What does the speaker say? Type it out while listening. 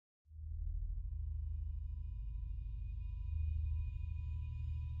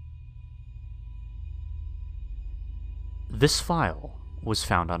This file was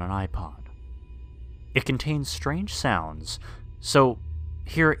found on an iPod. It contains strange sounds, so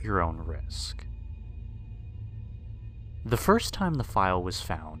hear at your own risk. The first time the file was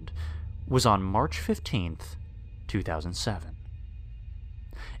found was on March 15th, 2007.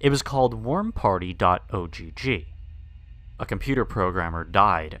 It was called Wormparty.ogg. A computer programmer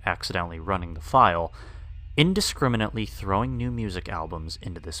died accidentally running the file, indiscriminately throwing new music albums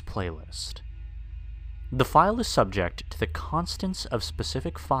into this playlist. The file is subject to the constants of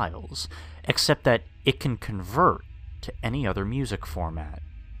specific files, except that it can convert to any other music format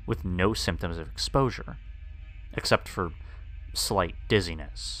with no symptoms of exposure, except for slight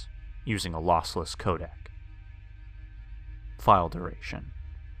dizziness, using a lossless codec. File duration: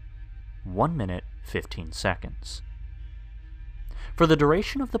 1 minute, 15 seconds. For the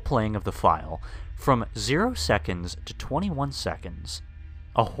duration of the playing of the file, from 0 seconds to 21 seconds,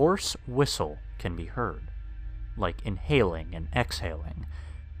 a hoarse whistle can be heard, like inhaling and exhaling,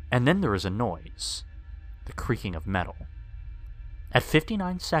 and then there is a noise, the creaking of metal. At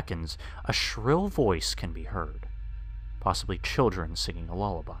 59 seconds, a shrill voice can be heard, possibly children singing a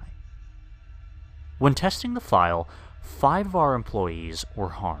lullaby. When testing the file, 5 of our employees were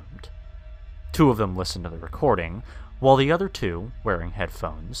harmed. 2 of them listened to the recording, while the other 2, wearing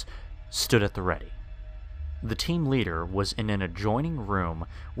headphones, stood at the ready. The team leader was in an adjoining room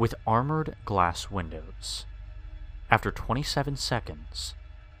with armored glass windows. After 27 seconds,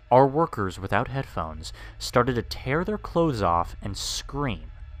 our workers without headphones started to tear their clothes off and scream,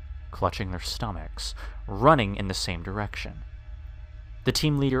 clutching their stomachs, running in the same direction. The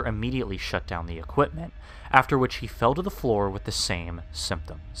team leader immediately shut down the equipment, after which he fell to the floor with the same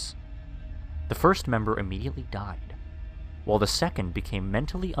symptoms. The first member immediately died, while the second became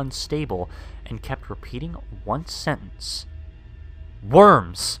mentally unstable and kept repeating one sentence: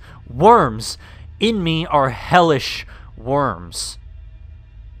 "Worms! Worms! In me are hellish worms!"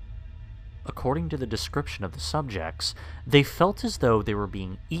 According to the description of the subjects, they felt as though they were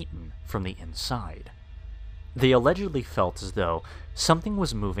being eaten from the inside. They allegedly felt as though something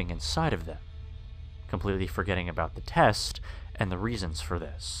was moving inside of them, completely forgetting about the test and the reasons for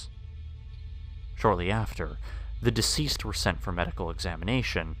this. Shortly after, the deceased were sent for medical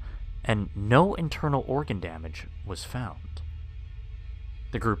examination, and no internal organ damage was found.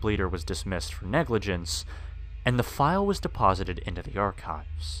 The group leader was dismissed for negligence, and the file was deposited into the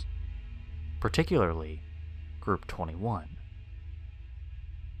archives, particularly Group 21.